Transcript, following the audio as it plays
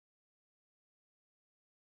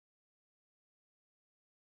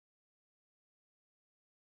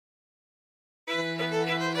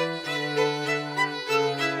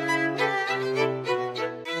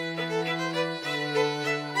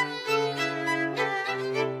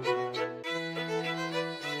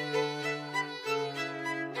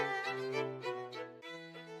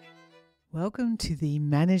Welcome to the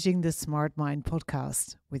Managing the Smart Mind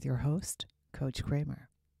podcast with your host, Coach Kramer.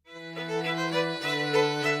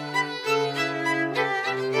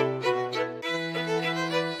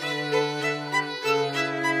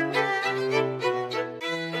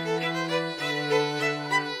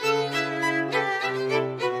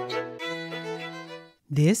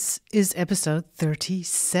 This is episode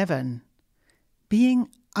 37, Being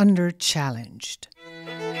Underchallenged.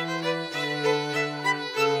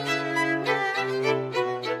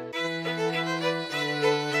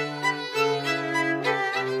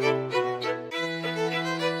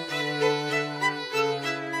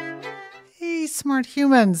 Hey, smart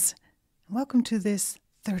humans. Welcome to this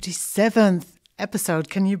 37th episode.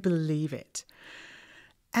 Can you believe it?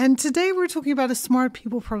 And today we're talking about a smart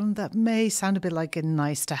people problem that may sound a bit like a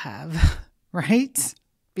nice to have, right?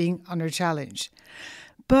 Being underchallenged.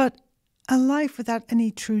 But a life without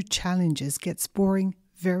any true challenges gets boring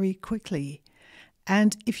very quickly.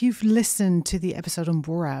 And if you've listened to the episode on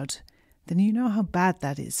bore out, then you know how bad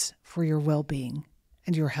that is for your well-being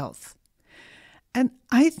and your health. And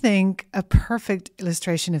I think a perfect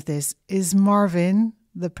illustration of this is Marvin,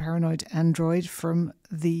 the paranoid android from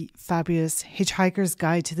the fabulous Hitchhiker's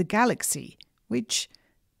Guide to the Galaxy, which,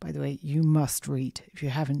 by the way, you must read if you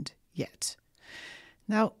haven't yet.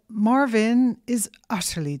 Now, Marvin is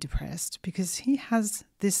utterly depressed because he has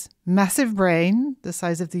this massive brain, the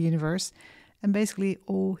size of the universe, and basically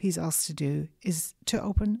all he's asked to do is to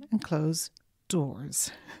open and close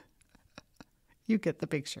doors. You get the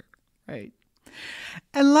picture, right?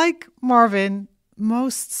 And like Marvin,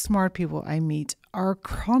 most smart people I meet are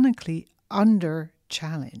chronically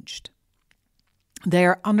under-challenged.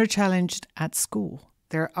 They're under-challenged at school.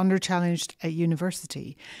 They're under-challenged at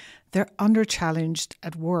university. They're under-challenged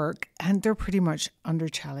at work. And they're pretty much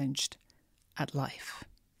under-challenged at life.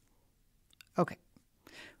 Okay.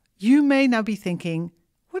 You may now be thinking,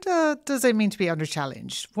 what does it mean to be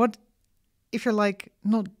under-challenged? What if you're like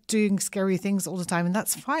not doing scary things all the time? And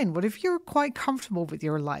that's fine. What if you're quite comfortable with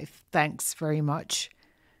your life? Thanks very much.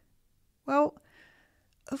 Well,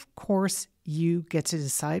 of course, you get to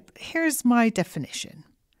decide. But here's my definition.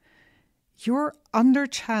 You're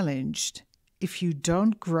under-challenged if you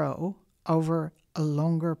don't grow over a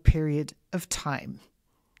longer period of time.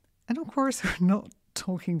 And of course, we're not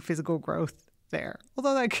talking physical growth there,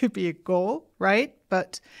 although that could be a goal, right?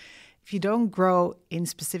 But if you don't grow in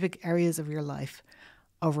specific areas of your life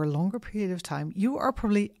over a longer period of time, you are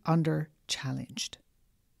probably under-challenged.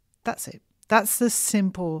 That's it. That's the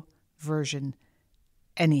simple version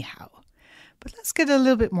anyhow. But let's get a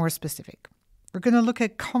little bit more specific. We're going to look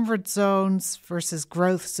at comfort zones versus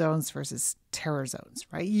growth zones versus terror zones,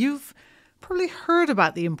 right? You've probably heard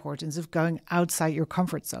about the importance of going outside your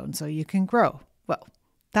comfort zone so you can grow. Well,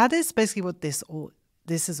 that is basically what this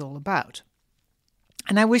is all about.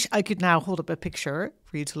 And I wish I could now hold up a picture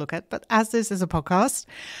for you to look at, but as this is a podcast,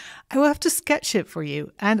 I will have to sketch it for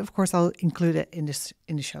you. And of course, I'll include it in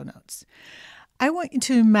the show notes. I want you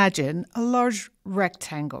to imagine a large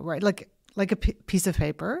rectangle, right? Like a piece of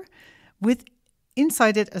paper with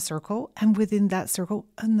inside it a circle, and within that circle,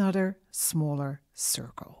 another smaller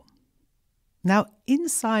circle. Now,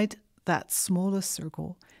 inside that smaller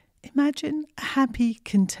circle, imagine a happy,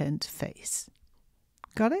 content face.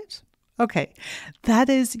 Got it? Okay, that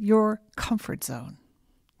is your comfort zone.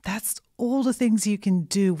 That's all the things you can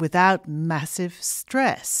do without massive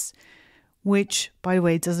stress, which, by the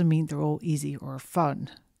way, doesn't mean they're all easy or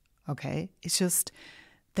fun. Okay, it's just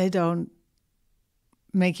they don't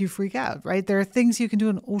make you freak out, right? There are things you can do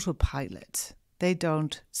on autopilot. They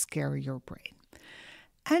don't scare your brain.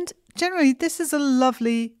 And generally, this is a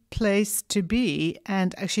lovely place to be.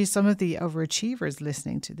 And actually, some of the overachievers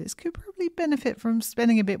listening to this could probably benefit from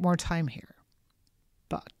spending a bit more time here.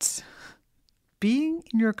 But being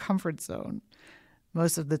in your comfort zone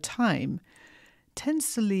most of the time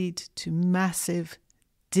tends to lead to massive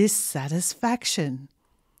dissatisfaction.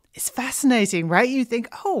 It's fascinating, right? You think,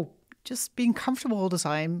 oh, just being comfortable all the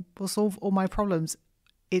time will solve all my problems.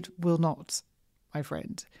 It will not, my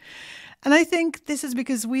friend. And I think this is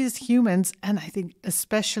because we as humans, and I think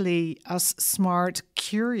especially us smart,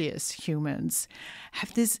 curious humans,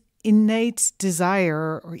 have this innate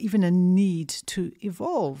desire or even a need to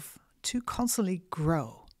evolve, to constantly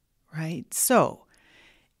grow, right? So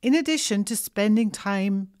in addition to spending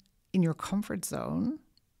time in your comfort zone,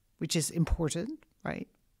 which is important, right?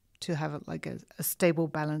 To have a stable,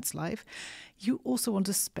 balanced life, you also want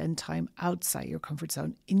to spend time outside your comfort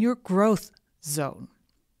zone in your growth zone.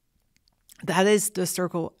 That is the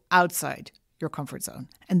circle outside your comfort zone.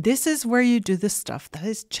 And this is where you do the stuff that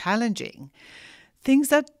is challenging. things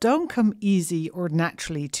that don't come easy or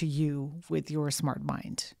naturally to you with your smart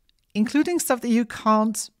mind, including stuff that you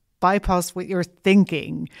can't bypass with your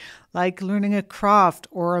thinking, like learning a craft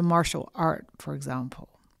or a martial art, for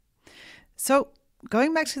example. So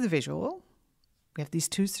going back to the visual, we have these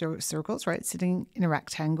two circles, right, sitting in a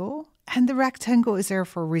rectangle. And the rectangle is there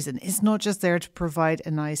for a reason. It's not just there to provide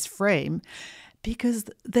a nice frame, because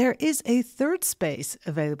there is a third space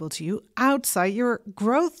available to you outside your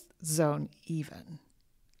growth zone even.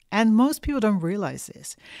 And most people don't realize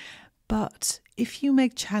this. But if you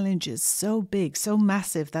make challenges so big, so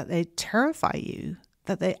massive that they terrify you,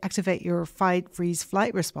 that they activate your fight, freeze,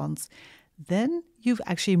 flight response, then you've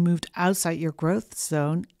actually moved outside your growth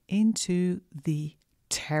zone into the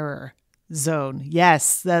terror zone.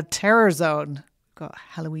 Yes, the terror zone. We've got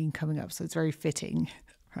Halloween coming up, so it's very fitting,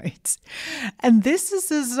 right? And this is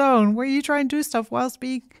the zone where you try and do stuff whilst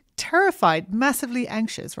being terrified, massively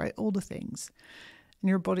anxious, right? All the things. And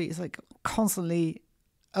your body is like constantly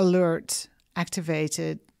alert,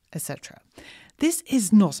 activated, etc. This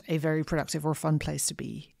is not a very productive or fun place to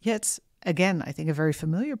be. Yet, again, I think a very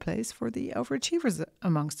familiar place for the overachievers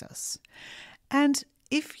amongst us. And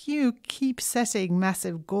if you keep setting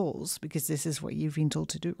massive goals, because this is what you've been told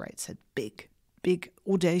to do, right? Set big,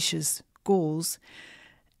 audacious goals,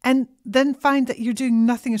 and then find that you're doing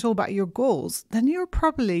nothing at all about your goals, then you're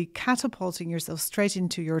probably catapulting yourself straight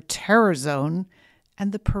into your terror zone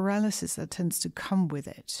and the paralysis that tends to come with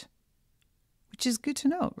it, which is good to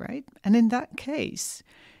know, right? And in that case,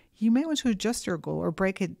 you may want to adjust your goal or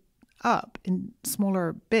break it up in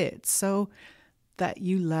smaller bits so that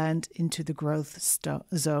you land into the growth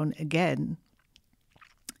zone again,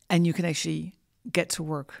 and you can actually get to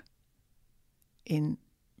work in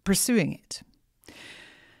pursuing it.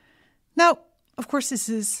 Now, of course, this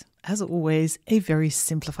is, as always, a very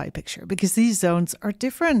simplified picture because these zones are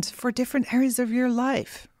different for different areas of your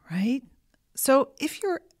life, right? So if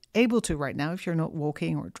you're able to right now, if you're not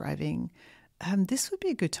walking or driving, this would be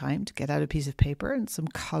a good time to get out a piece of paper and some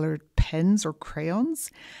colored pens or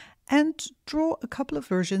crayons and draw a couple of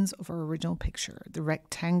versions of our original picture, the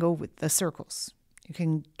rectangle with the circles. You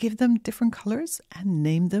can give them different colors and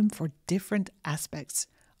name them for different aspects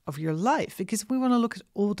of your life because we want to look at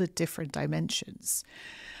all the different dimensions.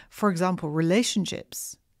 For example,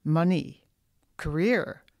 relationships, money,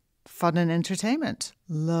 career, fun and entertainment,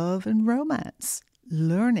 love and romance,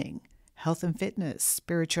 learning, health and fitness,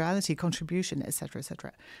 spirituality, contribution,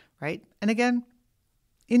 etc., right? And again,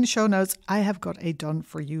 in the show notes, I have got a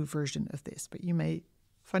done-for-you version of this, but you may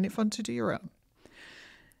find it fun to do your own.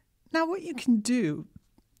 Now, what you can do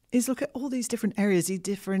is look at all these different areas, these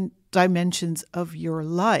different dimensions of your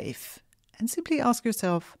life, and simply ask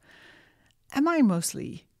yourself, am I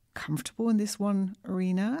mostly comfortable in this one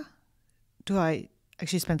arena? Do I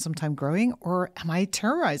actually spend some time growing, or am I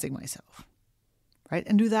terrorizing myself? Right?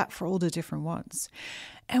 And do that for all the different ones.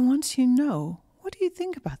 And once you know, what do you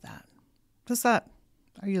think about that?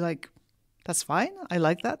 Are you like, that's fine, I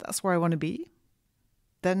like that, that's where I want to be?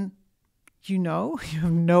 Then you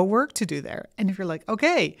have no work to do there. And if you're like,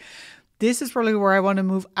 okay, this is probably where I want to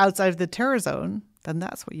move outside of the terror zone, then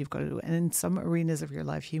that's what you've got to do. And in some arenas of your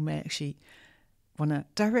life, you may actually want to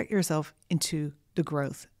direct yourself into the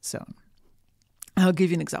growth zone. I'll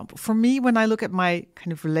give you an example. For me, when I look at my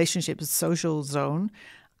kind of relationship social zone,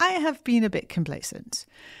 I have been a bit complacent.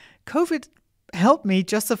 COVID helped me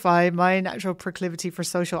justify my natural proclivity for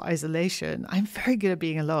social isolation. I'm very good at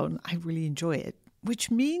being alone. I really enjoy it, which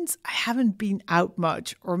means I haven't been out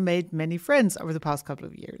much or made many friends over the past couple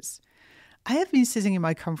of years. I have been sitting in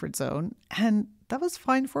my comfort zone, and that was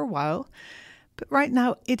fine for a while. But right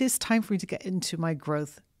now, it is time for me to get into my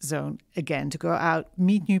growth zone again, to go out,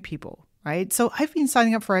 meet new people, right? So I've been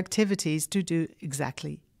signing up for activities to do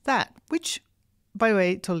exactly that, which, by the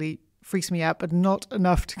way, totally freaks me out, but not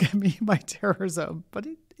enough to get me in my terror zone. But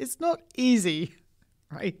it's not easy,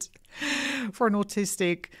 right? For an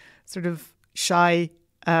autistic, sort of shy,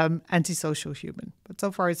 antisocial human. But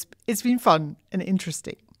so far it's been fun and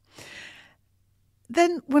interesting.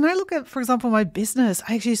 Then when I look at, for example, my business,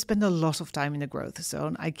 I actually spend a lot of time in the growth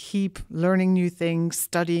zone. I keep learning new things,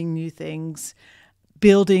 studying new things,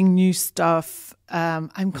 building new stuff.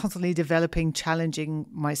 I'm constantly developing, challenging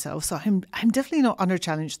myself. So I'm definitely not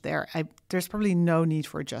under-challenged there. There's probably no need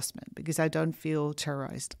for adjustment because I don't feel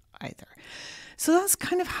terrorized either. So that's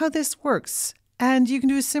kind of how this works. And you can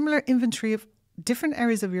do a similar inventory of different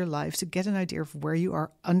areas of your life to get an idea of where you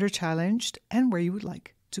are under-challenged and where you would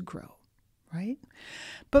like to grow, right?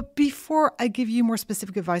 But before I give you more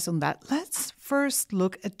specific advice on that, let's first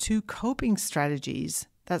look at 2 coping strategies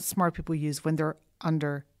that smart people use when they're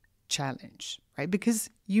under challenge, right? Because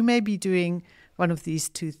you may be doing one of these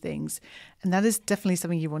two things, and that is definitely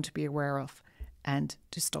something you want to be aware of and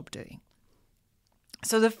to stop doing.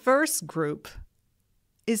 So the first group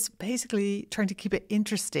is basically trying to keep it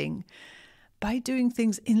interesting by doing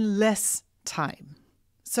things in less time.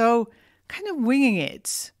 So kind of winging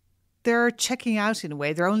it. They're checking out in a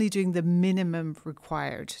way. They're only doing the minimum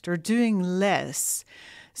required. They're doing less,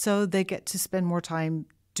 so they get to spend more time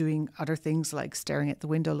doing other things like staring at the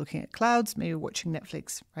window, looking at clouds, maybe watching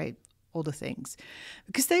Netflix, right? All the things.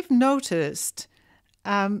 Because they've noticed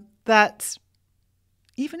that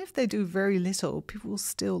even if they do very little, people will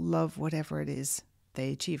still love whatever it is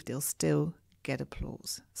they achieve. They'll still get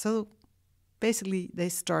applause. So basically, they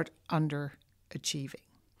start underachieving.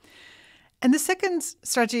 And the second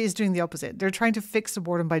strategy is doing the opposite. They're trying to fix the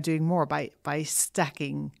boredom by doing more, by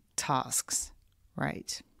stacking tasks,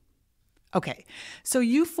 right? Okay, so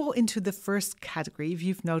you fall into the first category if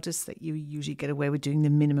you've noticed that you usually get away with doing the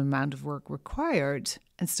minimum amount of work required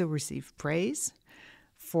and still receive praise.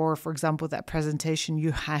 For example, that presentation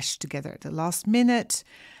you hashed together at the last minute,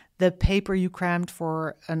 the paper you crammed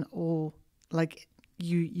for an all, like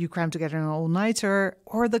you crammed together an all-nighter,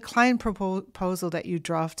 or the client proposal that you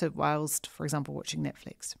drafted whilst, for example, watching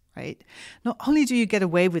Netflix, right? Not only do you get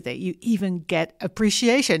away with it, you even get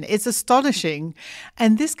appreciation. It's astonishing.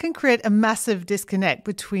 And this can create a massive disconnect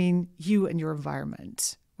between you and your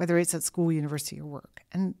environment, whether it's at school, university, or work.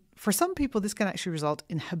 And for some people, this can actually result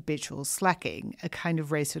in habitual slacking, a kind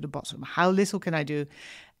of race to the bottom. How little can I do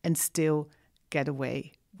and still get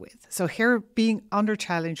away with? So here, being under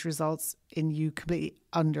challenge results in you completely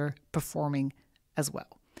underperforming as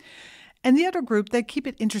well. And the other group, they keep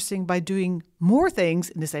it interesting by doing more things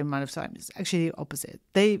in the same amount of time. It's actually the opposite.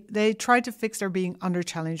 They try to fix their being under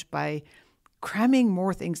challenge by cramming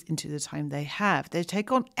more things into the time they have. They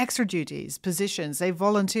take on extra duties, positions, they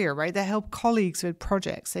volunteer, right? They help colleagues with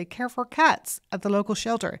projects. They care for cats at the local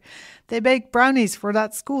shelter. They bake brownies for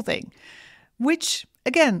that school thing, which,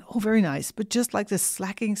 again, all very nice. But just like the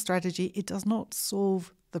slacking strategy, it does not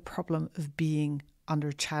solve the problem of being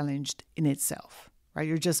under challenged in itself, right?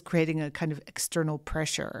 You're just creating a kind of external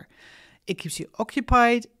pressure. It keeps you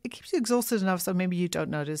occupied. It keeps you exhausted enough so maybe you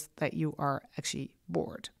don't notice that you are actually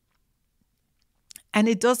bored. And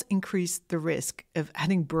it does increase the risk of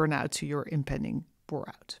adding burnout to your impending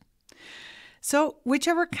bore-out. So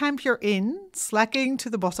whichever camp you're in, slacking to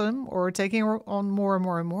the bottom or taking on more and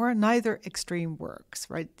more and more, neither extreme works,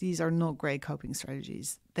 right? These are not great coping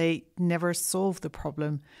strategies. They never solve the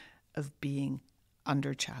problem of being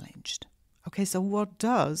under-challenged. Okay, so what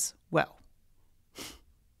does? Well,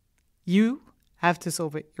 you have to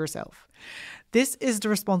solve it yourself. This is the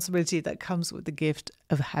responsibility that comes with the gift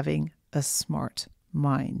of having a smart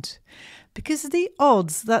mind. Because the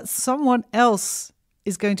odds that someone else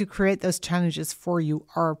is going to create those challenges for you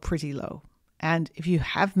are pretty low. And if you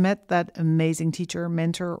have met that amazing teacher,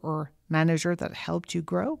 mentor, or manager that helped you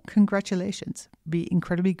grow, congratulations. Be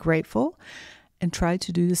incredibly grateful and try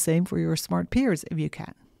to do the same for your smart peers if you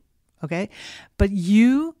can. Okay? But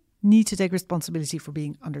you need to take responsibility for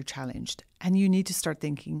being under challenged, and you need to start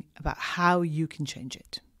thinking about how you can change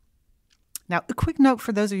it. Now, a quick note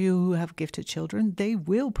for those of you who have gifted children, they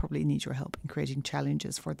will probably need your help in creating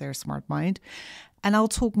challenges for their smart mind. And I'll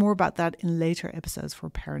talk more about that in later episodes for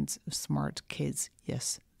parents of smart kids.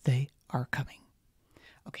 Yes, they are coming.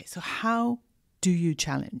 Okay, so how do you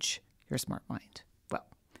challenge your smart mind? Well,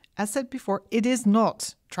 as said before, it is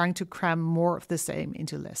not trying to cram more of the same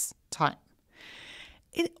into less time.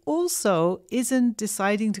 It also isn't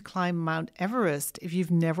deciding to climb Mount Everest if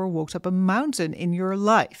you've never walked up a mountain in your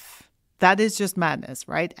life. That is just madness,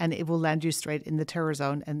 right? And it will land you straight in the terror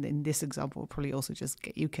zone. And in this example, will probably also just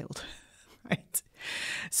get you killed, right?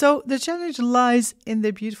 So the challenge lies in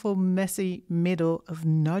the beautiful, messy middle of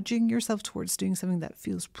nudging yourself towards doing something that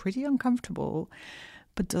feels pretty uncomfortable,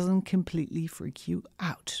 but doesn't completely freak you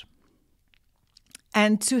out.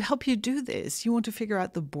 And to help you do this, you want to figure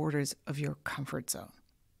out the borders of your comfort zone.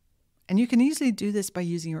 And you can easily do this by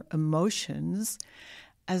using your emotions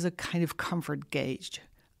as a kind of comfort gauge.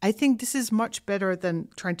 I think this is much better than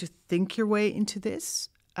trying to think your way into this.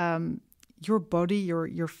 Your body,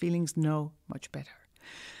 your feelings know much better.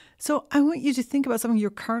 So I want you to think about something you're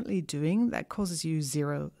currently doing that causes you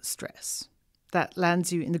zero stress, that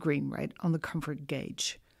lands you in the green, right, on the comfort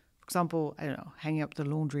gauge. For example, I don't know, hanging up the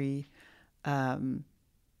laundry, writing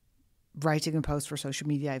a post for social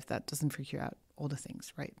media, if that doesn't freak you out, all the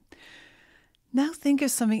things, right? Now think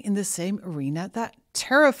of something in the same arena that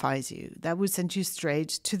terrifies you, that would send you straight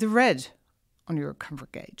to the red on your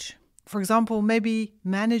comfort gauge. For example, maybe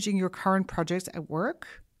managing your current projects at work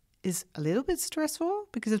is a little bit stressful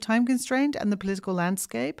because of time constraint and the political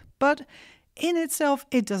landscape, but in itself,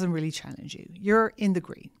 it doesn't really challenge you. You're in the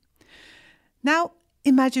green. Now,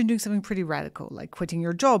 imagine doing something pretty radical, like quitting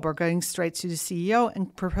your job or going straight to the CEO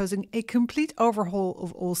and proposing a complete overhaul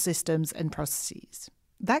of all systems and processes.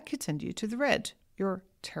 That could send you to the red, your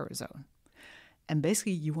terror zone. And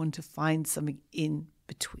basically, you want to find something in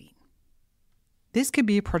between. This could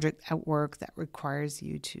be a project at work that requires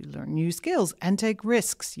you to learn new skills and take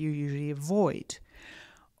risks you usually avoid.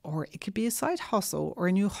 Or it could be a side hustle or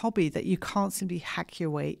a new hobby that you can't simply hack your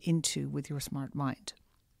way into with your smart mind.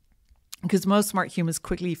 Because most smart humans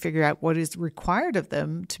quickly figure out what is required of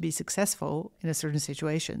them to be successful in a certain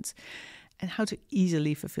situations and how to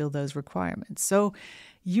easily fulfill those requirements. So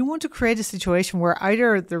you want to create a situation where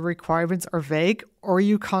either the requirements are vague or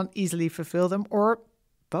you can't easily fulfill them, or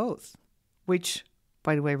both, which,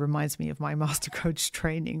 by the way, reminds me of my master coach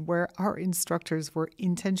training, where our instructors were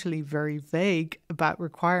intentionally very vague about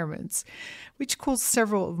requirements, which caused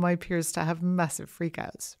several of my peers to have massive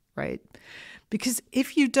freakouts, right? Because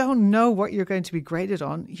if you don't know what you're going to be graded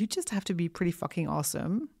on, you just have to be pretty fucking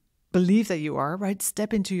awesome. Believe that you are, right?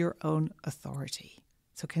 Step into your own authority.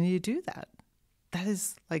 So can you do that? That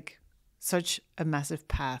is like such a massive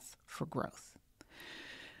path for growth.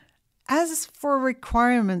 As for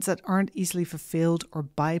requirements that aren't easily fulfilled or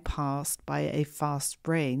bypassed by a fast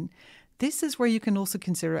brain, this is where you can also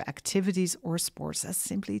consider activities or sports that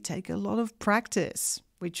simply take a lot of practice,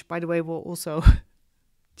 which, by the way, will also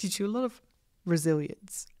teach you a lot of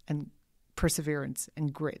resilience and perseverance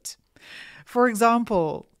and grit. For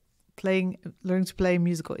example, learning to play a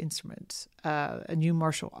musical instrument, a new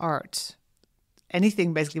martial art,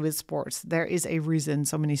 anything basically with sports. There is a reason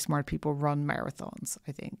so many smart people run marathons,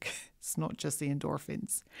 I think. It's not just the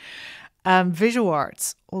endorphins. Visual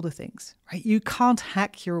arts, all the things, right? You can't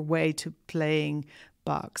hack your way to playing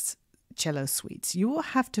Bach's cello suites. You will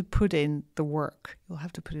have to put in the work. You'll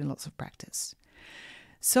have to put in lots of practice.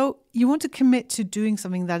 So you want to commit to doing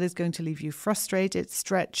something that is going to leave you frustrated,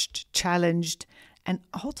 stretched, challenged, and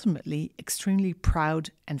ultimately extremely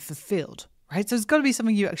proud and fulfilled, right? So it's got to be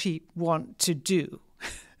something you actually want to do.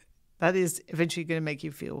 That is eventually going to make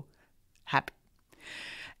you feel happy.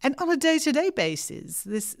 And on a day-to-day basis,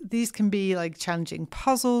 these can be like challenging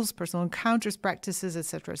puzzles, personal encounters, practices,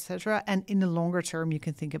 etc., etc. And in the longer term, you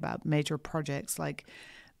can think about major projects like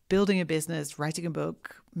building a business, writing a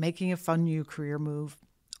book, making a fun new career move,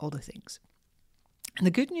 all the things. And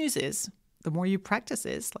the good news is, the more you practice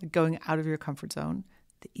this, like going out of your comfort zone,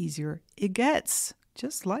 the easier it gets.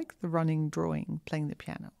 Just like the running, drawing, playing the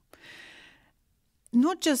piano.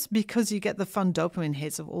 Not just because you get the fun dopamine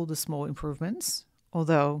hits of all the small improvements,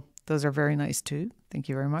 although those are very nice too. Thank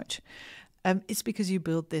you very much. It's because you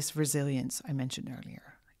build this resilience I mentioned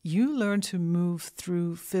earlier. You learn to move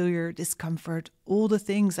through failure, discomfort, all the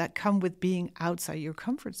things that come with being outside your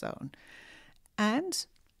comfort zone. And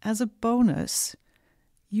as a bonus,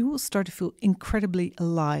 you will start to feel incredibly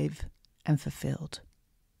alive and fulfilled.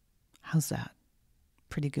 How's that?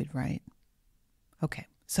 Pretty good, right? Okay,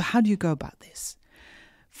 so how do you go about this?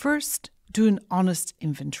 First, do an honest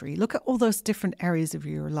inventory. Look at all those different areas of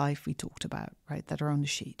your life we talked about, right, that are on the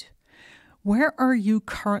sheet. Where are you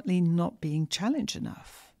currently not being challenged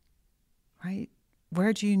enough, right?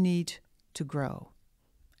 Where do you need to grow?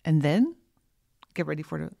 And then, get ready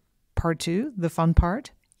for the part 2, the fun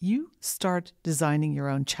part. You start designing your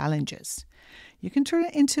own challenges. You can turn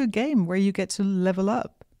it into a game where you get to level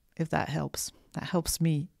up, if that helps. That helps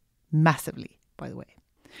me massively, by the way.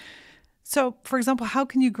 So, for example, how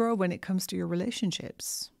can you grow when it comes to your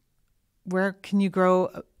relationships? Where can you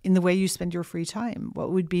grow in the way you spend your free time?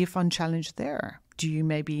 What would be a fun challenge there? Do you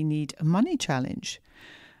maybe need a money challenge?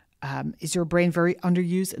 Is your brain very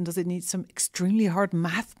underused and does it need some extremely hard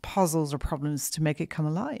math puzzles or problems to make it come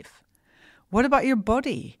alive? What about your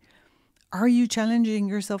body? Are you challenging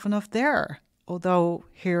yourself enough there? Although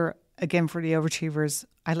here, again, for the overachievers,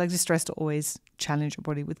 I like to stress to always challenge your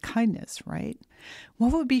body with kindness, right?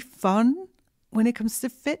 What would be fun when it comes to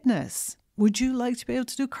fitness? Would you like to be able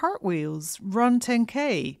to do cartwheels, run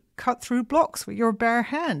 10K, cut through blocks with your bare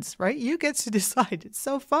hands, right? You get to decide. It's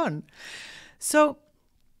so fun. So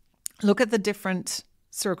look at the different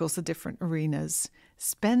circles, the different arenas.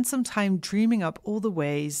 Spend some time dreaming up all the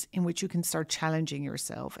ways in which you can start challenging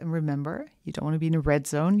yourself. And remember, you don't want to be in a red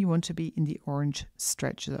zone. You want to be in the orange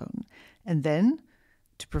stretch zone. And then,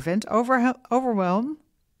 to prevent overwhelm,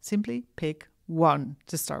 simply pick one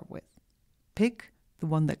to start with. Pick the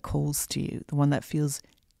one that calls to you, the one that feels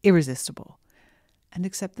irresistible, and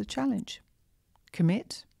accept the challenge.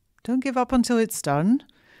 Commit. Don't give up until it's done.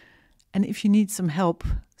 And if you need some help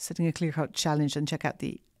setting a clear-cut challenge, then check out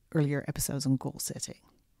the earlier episodes on goal setting,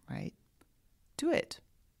 right? Do it,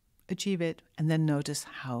 achieve it, and then notice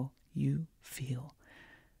how you feel.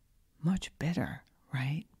 Much better,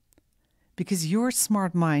 right? Because your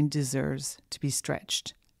smart mind deserves to be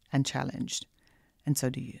stretched and challenged, and so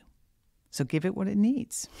do you. So give it what it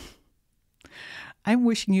needs. I'm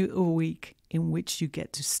wishing you a week in which you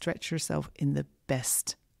get to stretch yourself in the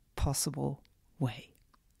best possible way.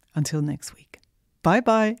 Until next week.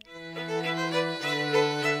 Bye-bye.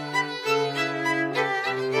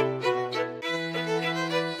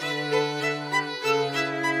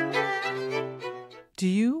 Do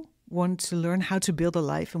you want to learn how to build a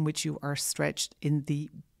life in which you are stretched in the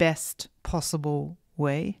best possible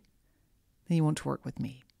way? Then you want to work with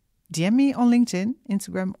me. DM me on LinkedIn,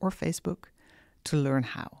 Instagram, or Facebook to learn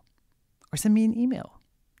how. Or send me an email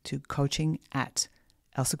to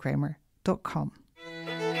coaching@elsakramer.com.